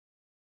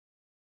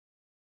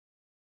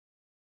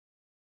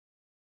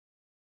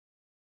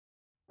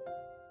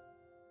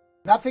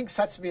Nothing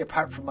sets me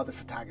apart from other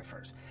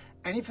photographers.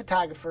 Any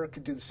photographer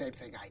could do the same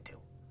thing I do.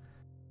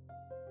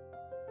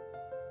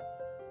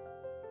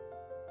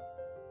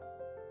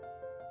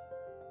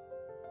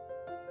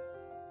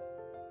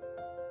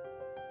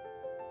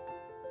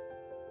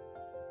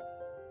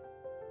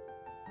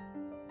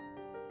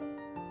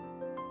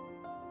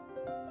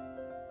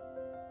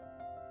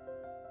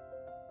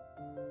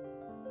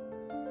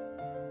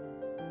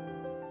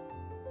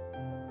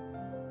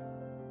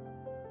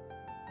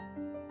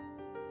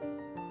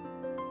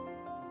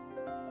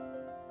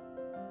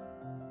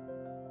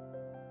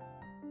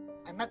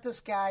 I met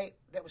this guy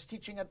that was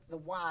teaching at the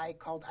Y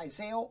called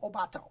Isao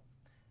Obato.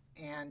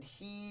 And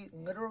he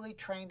literally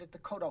trained at the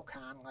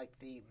Kodokan, like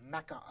the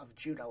mecca of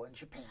judo in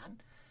Japan,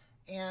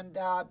 and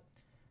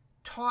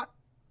taught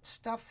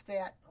stuff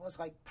that was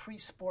like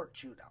pre-sport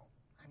judo.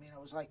 I mean, it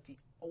was like the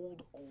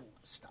old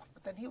stuff.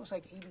 But then he was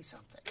like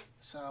 80-something.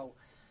 So,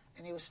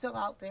 and he was still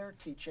out there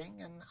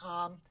teaching.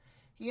 And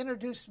he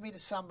introduced me to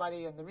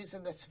somebody, and the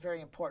reason that's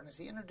very important is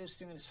he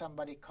introduced me to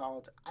somebody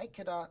called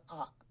Aikira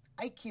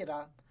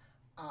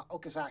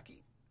Okazaki.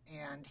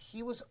 And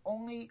he was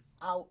only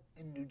out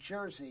in New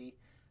Jersey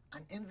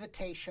on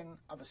invitation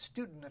of a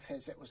student of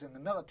his that was in the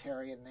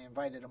military, and they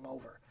invited him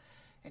over.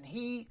 And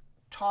he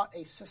taught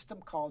a system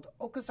called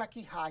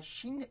Okazaki Ha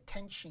Shin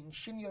Tenshin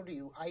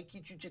Shinryu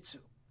Aiki Jiu-Jitsu.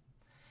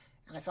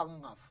 And I fell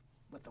in love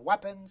with the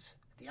weapons,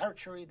 the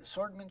archery, the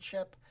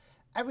swordmanship,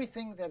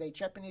 everything that a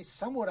Japanese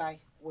samurai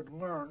would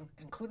learn,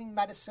 including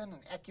medicine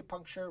and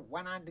acupuncture.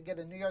 Went on to get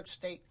a New York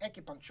State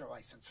acupuncture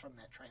license from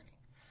that training.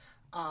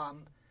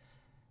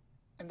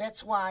 And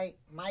that's why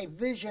my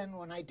vision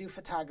when I do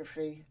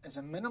photography is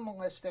a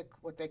minimalistic,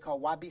 what they call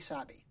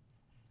wabi-sabi.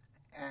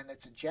 And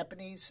it's a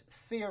Japanese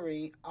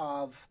theory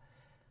of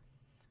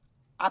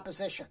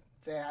opposition,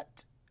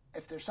 that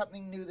if there's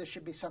something new, there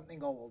should be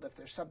something old. If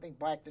there's something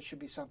black, there should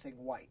be something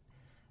white.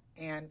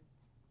 And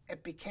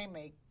it became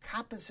a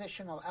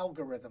compositional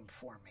algorithm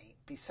for me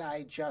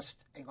beside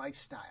just a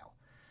lifestyle.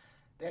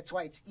 That's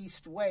why it's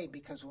East Way,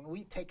 because when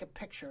we take a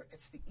picture,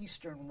 it's the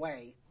Eastern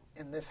way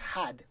in this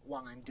head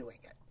while I'm doing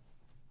it.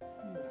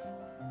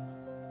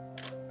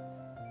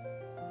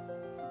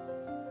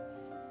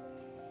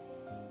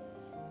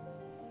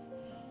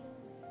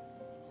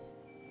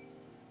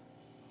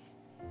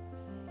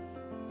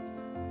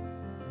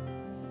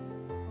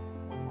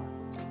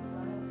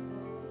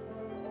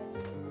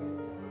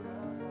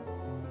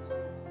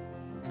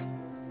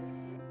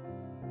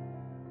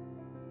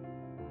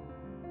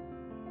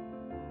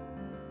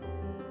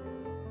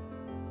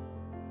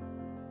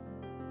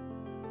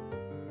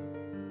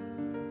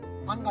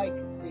 Unlike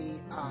the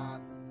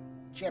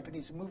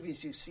Japanese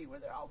movies you see where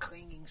they're all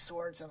clinging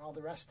swords and all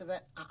the rest of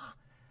it,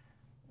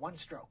 one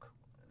stroke.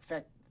 In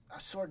fact, a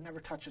sword never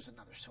touches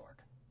another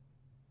sword.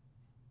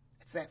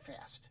 It's that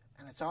fast.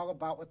 And it's all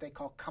about what they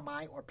call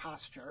kamai, or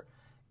posture,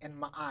 and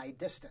ma'ai,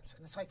 distance.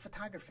 And it's like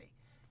photography.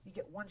 You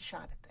get one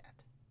shot at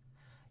that.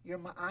 Your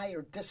ma'ai,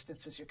 or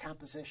distance, is your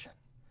composition.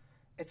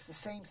 It's the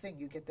same thing.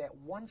 You get that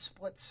one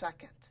split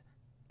second,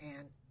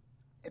 and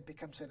it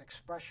becomes an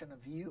expression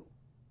of you.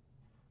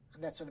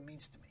 And that's what it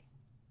means to me.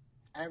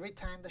 Every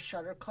time the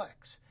shutter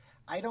clicks,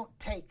 I don't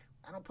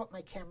put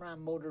my camera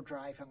on motor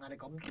drive and let it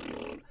go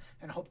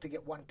and hope to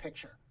get one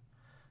picture.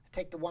 I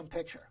take the one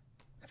picture.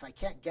 If I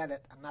can't get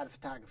it, I'm not a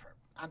photographer.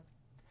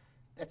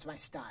 That's my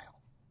style.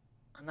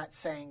 I'm not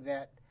saying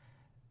that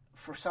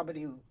for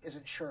somebody who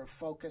isn't sure of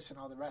focus and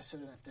all the rest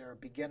of it, if they're a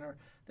beginner,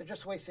 they're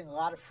just wasting a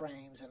lot of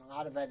frames and a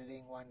lot of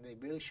editing when they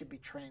really should be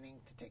training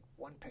to take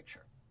one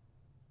picture.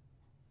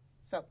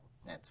 So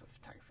that's what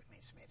photography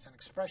means to me. It's an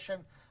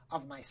expression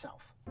of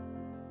myself.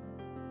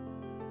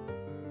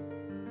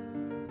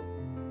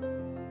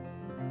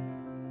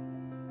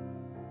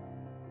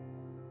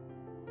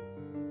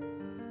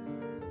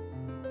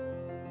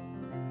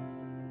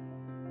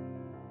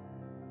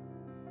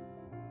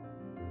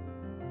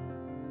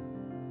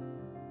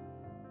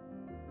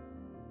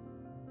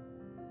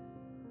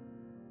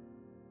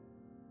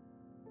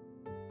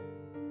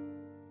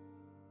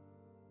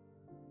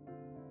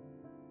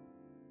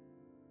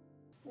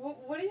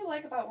 What do you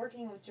like about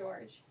working with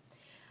George?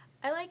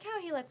 I like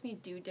how he lets me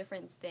do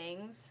different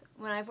things.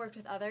 When I've worked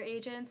with other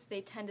agents,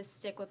 they tend to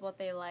stick with what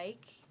they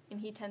like,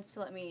 and he tends to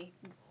let me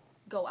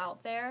go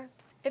out there.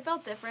 It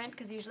felt different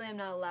because usually I'm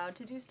not allowed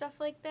to do stuff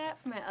like that.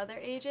 For my other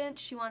agent,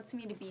 she wants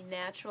me to be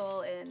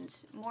natural and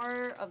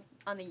more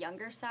on the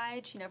younger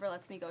side. She never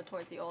lets me go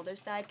towards the older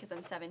side because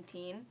I'm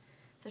 17.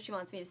 So she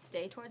wants me to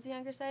stay towards the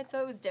younger side. So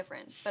it was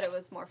different, but it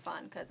was more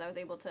fun because I was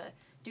able to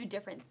do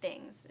different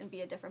things and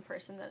be a different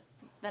person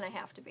than I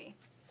have to be.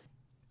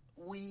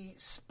 We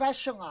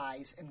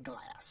specialize in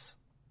glass.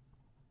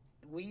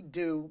 We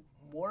do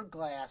more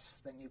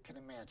glass than you can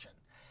imagine.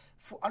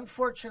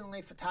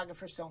 Unfortunately,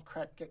 photographers don't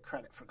get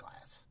credit for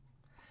glass.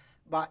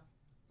 But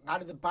a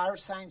lot of the bar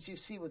signs you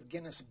see with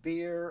Guinness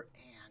beer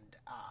and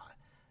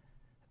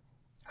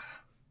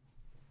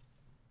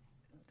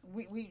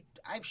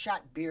I've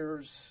shot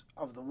beers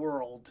of the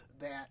world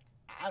that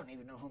I don't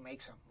even know who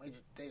makes them.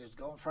 They just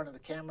go in front of the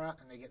camera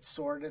and they get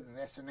sorted, and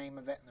that's the name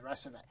of it and the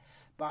rest of it.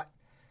 But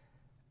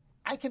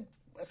I could,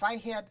 if I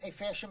had a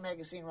fashion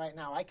magazine right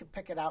now, I could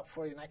pick it out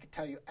for you, and I could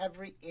tell you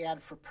every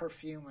ad for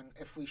perfume and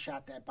if we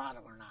shot that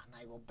bottle or not. And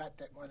I will bet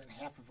that more than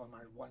half of them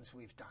are ones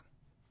we've done.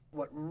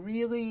 What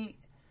really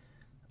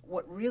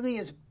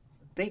is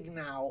big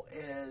now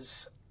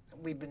is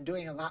we've been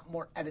doing a lot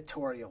more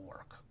editorial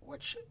work,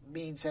 which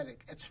means that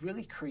it's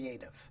really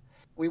creative.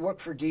 We work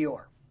for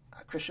Dior,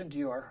 Christian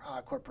Dior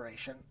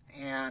Corporation,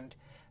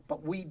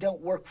 but we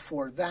don't work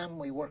for them.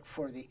 We work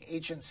for the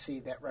agency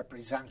that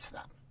represents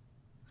them,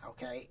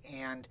 okay?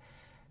 And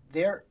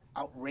they're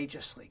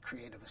outrageously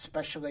creative,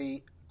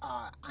 especially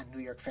on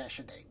New York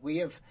Fashion Day. We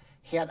have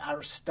had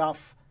our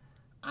stuff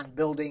on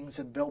buildings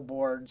and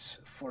billboards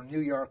for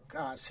New York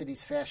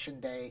City's Fashion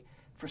Day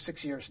for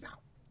 6 years now.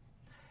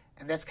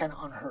 And that's kind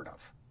of unheard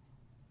of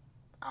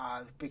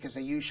because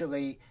they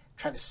usually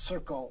try to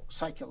cycle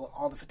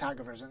all the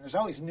photographers. And there's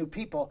always new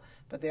people,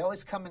 but they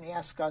always come and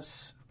ask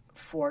us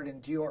for it,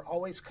 and Dior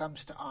always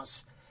comes to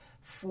us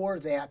for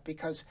that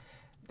because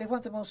they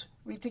want the most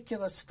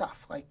ridiculous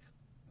stuff. Like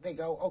they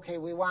go, okay,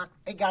 we want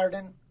a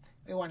garden,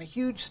 we want a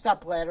huge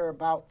stepladder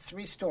about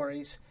 3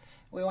 stories,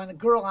 we want a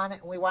girl on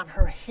it, and we want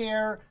her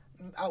hair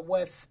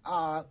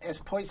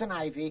as poison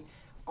ivy,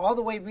 all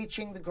the way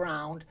reaching the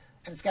ground,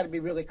 and it's got to be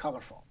really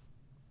colorful.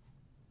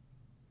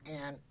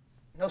 And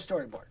no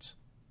storyboards.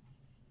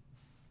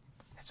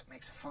 That's what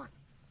makes it fun.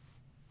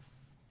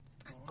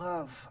 I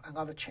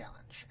love a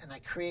challenge, and I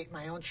create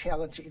my own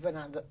challenge even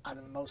on the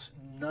most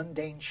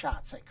mundane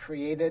shots. I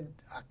created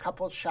a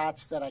couple of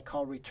shots that I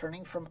call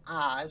Returning from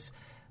Oz,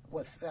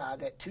 with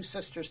that 2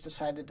 sisters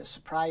decided to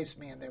surprise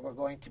me, and they were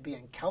going to be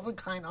in Calvin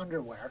Klein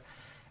underwear,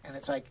 and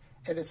it's like,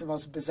 it is the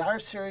most bizarre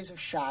series of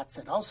shots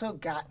that also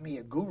got me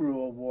a Guru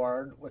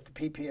Award with the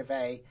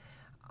PPFA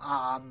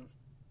on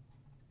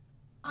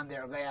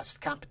their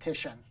last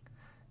competition,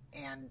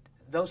 and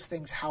those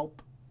things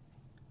help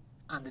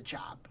on the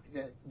job,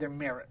 their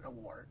merit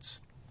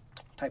awards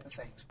type of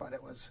things. But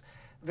it was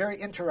very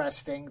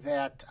interesting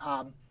that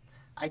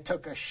I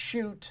took a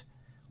shoot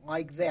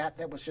like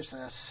that was just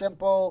a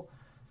simple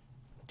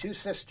 2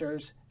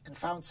 sisters and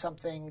found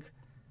something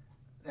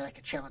that I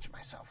could challenge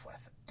myself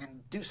with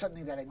and do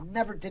something that I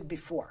never did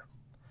before.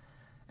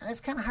 And it's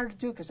kind of hard to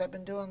do because I've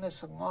been doing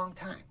this a long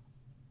time.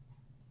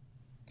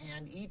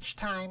 And each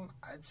time,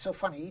 it's so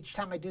funny, each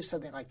time I do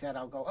something like that,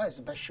 I'll go, oh, it's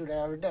the best shoot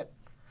I ever did.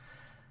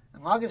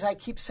 As long as I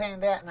keep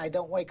saying that and I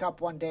don't wake up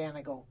one day and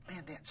I go,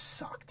 man, that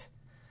sucked,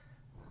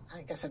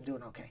 I guess I'm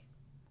doing okay.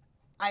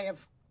 I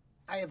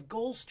have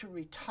goals to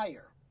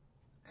retire.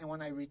 And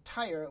when I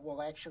retire, it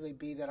will actually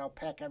be that I'll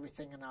pack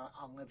everything and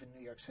I'll live in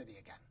New York City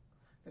again.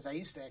 Because I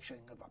used to actually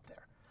live up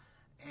there.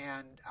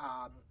 And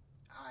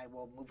I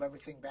will move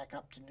everything back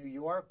up to New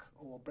York.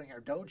 We'll bring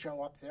our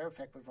dojo up there. In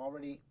fact, we've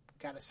already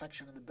got a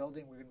section of the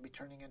building we're going to be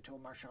turning into a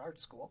martial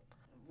arts school.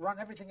 Run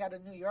everything out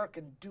of New York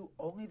and do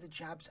only the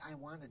jobs I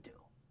want to do,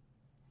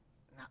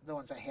 not the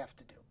ones I have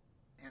to do.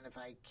 And if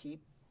I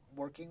keep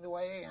working the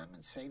way I am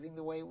and saving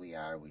the way we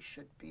are, we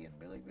should be in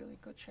really, really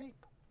good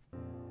shape.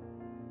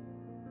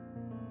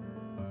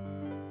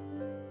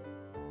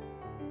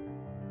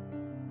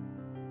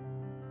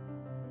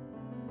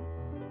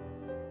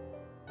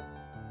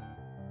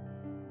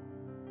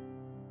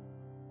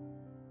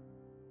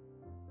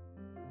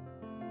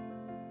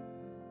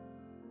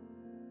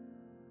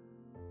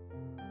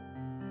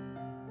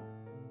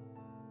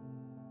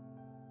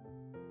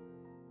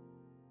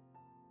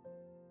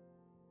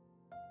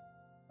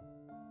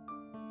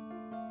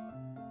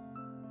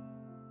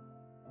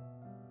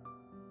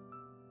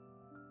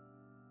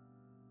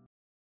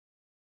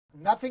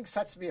 Nothing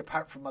sets me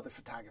apart from other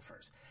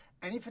photographers.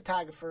 Any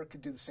photographer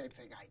could do the same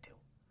thing I do.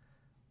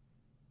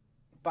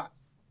 But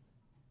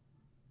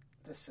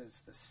this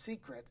is the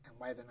secret and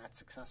why they're not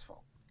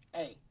successful.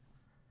 A,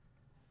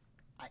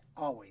 I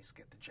always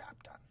get the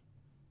job done.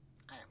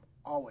 I am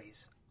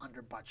always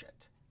under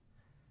budget.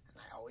 And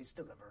I always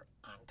deliver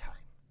on time.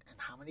 And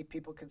how many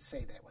people can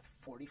say that with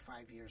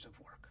 45 years of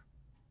work?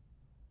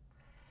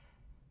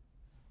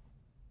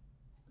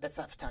 That's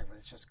not photography,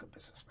 it's just a good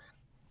businessman.